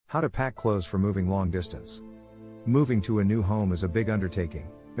How to pack clothes for moving long distance. Moving to a new home is a big undertaking,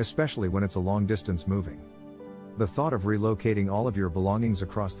 especially when it's a long distance moving. The thought of relocating all of your belongings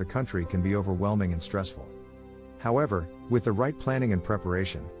across the country can be overwhelming and stressful. However, with the right planning and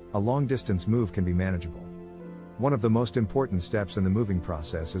preparation, a long distance move can be manageable. One of the most important steps in the moving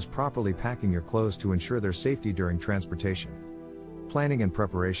process is properly packing your clothes to ensure their safety during transportation. Planning and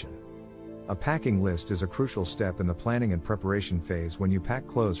preparation. A packing list is a crucial step in the planning and preparation phase when you pack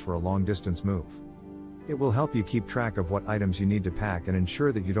clothes for a long distance move. It will help you keep track of what items you need to pack and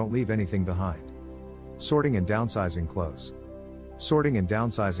ensure that you don't leave anything behind. Sorting and downsizing clothes. Sorting and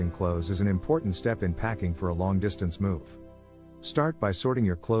downsizing clothes is an important step in packing for a long distance move. Start by sorting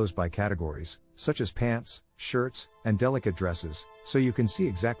your clothes by categories, such as pants, shirts, and delicate dresses, so you can see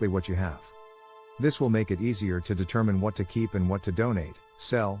exactly what you have. This will make it easier to determine what to keep and what to donate,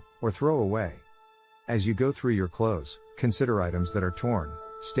 sell, or throw away. As you go through your clothes, consider items that are torn,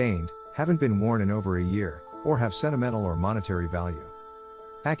 stained, haven't been worn in over a year, or have sentimental or monetary value.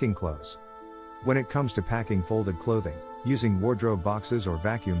 Packing clothes. When it comes to packing folded clothing, using wardrobe boxes or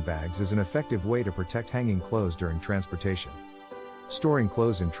vacuum bags is an effective way to protect hanging clothes during transportation. Storing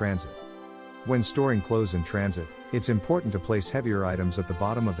clothes in transit. When storing clothes in transit, it's important to place heavier items at the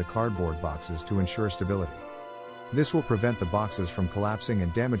bottom of the cardboard boxes to ensure stability. This will prevent the boxes from collapsing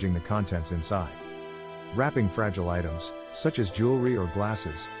and damaging the contents inside. Wrapping fragile items, such as jewelry or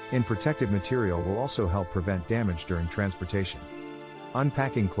glasses, in protective material will also help prevent damage during transportation.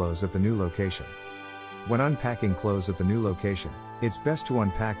 Unpacking clothes at the new location. When unpacking clothes at the new location, it's best to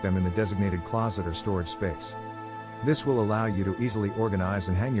unpack them in the designated closet or storage space. This will allow you to easily organize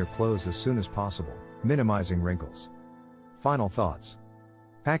and hang your clothes as soon as possible, minimizing wrinkles. Final thoughts.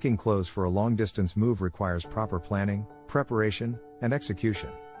 Packing clothes for a long-distance move requires proper planning, preparation, and execution.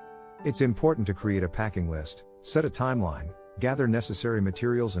 It's important to create a packing list, set a timeline, gather necessary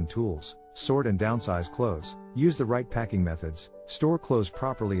materials and tools, sort and downsize clothes, use the right packing methods, store clothes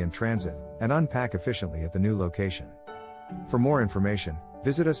properly in transit, and unpack efficiently at the new location. For more information,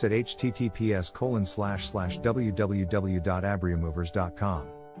 visit us at https://www.abriamovers.com.